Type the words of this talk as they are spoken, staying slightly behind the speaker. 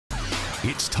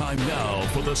It's time now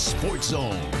for the Sports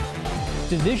Zone.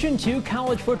 Division II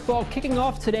college football kicking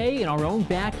off today in our own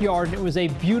backyard, and it was a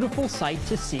beautiful sight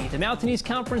to see. The Mountain East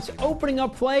Conference opening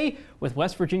up play with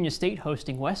West Virginia State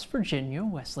hosting West Virginia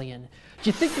Wesleyan. Do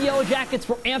you think the Yellow Jackets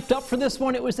were amped up for this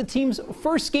one? It was the team's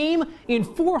first game in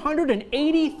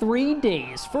 483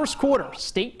 days. First quarter,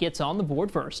 State gets on the board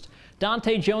first.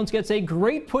 Dante Jones gets a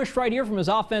great push right here from his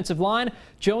offensive line.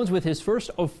 Jones with his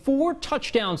first of 4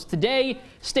 touchdowns today.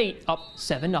 State up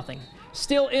 7-0.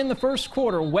 Still in the first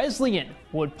quarter, Wesleyan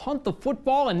would punt the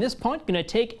football, and this punt going to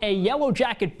take a Yellow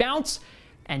Jacket bounce.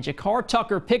 And Jakar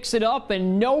Tucker picks it up,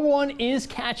 and no one is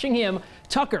catching him.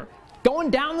 Tucker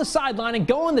going down the sideline and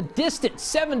going the distance,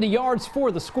 70 yards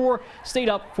for the score. Stayed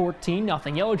up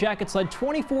 14-0. Yellow Jackets led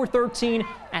 24-13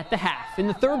 at the half. In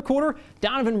the third quarter,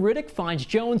 Donovan Riddick finds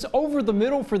Jones over the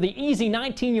middle for the easy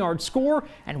 19-yard score,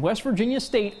 and West Virginia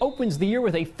State opens the year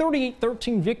with a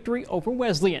 38-13 victory over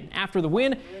Wesleyan. After the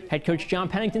win, head coach John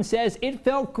Pennington says it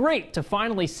felt great to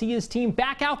finally see his team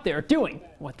back out there doing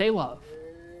what they love.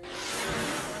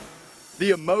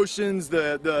 The emotions,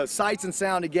 the sights and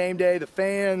sound of game day, the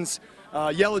fans,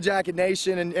 Yellow Jacket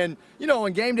Nation, and you know,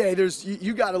 on game day,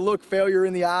 you got to look failure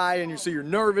in the eye, and so you're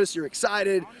nervous, you're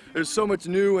excited. There's so much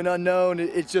new and unknown.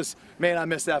 It's just, man, I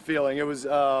miss that feeling. It was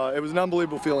an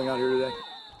unbelievable feeling out here today.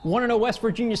 1-0 West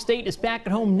Virginia State is back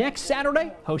at home next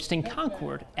Saturday, hosting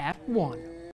Concord at 1.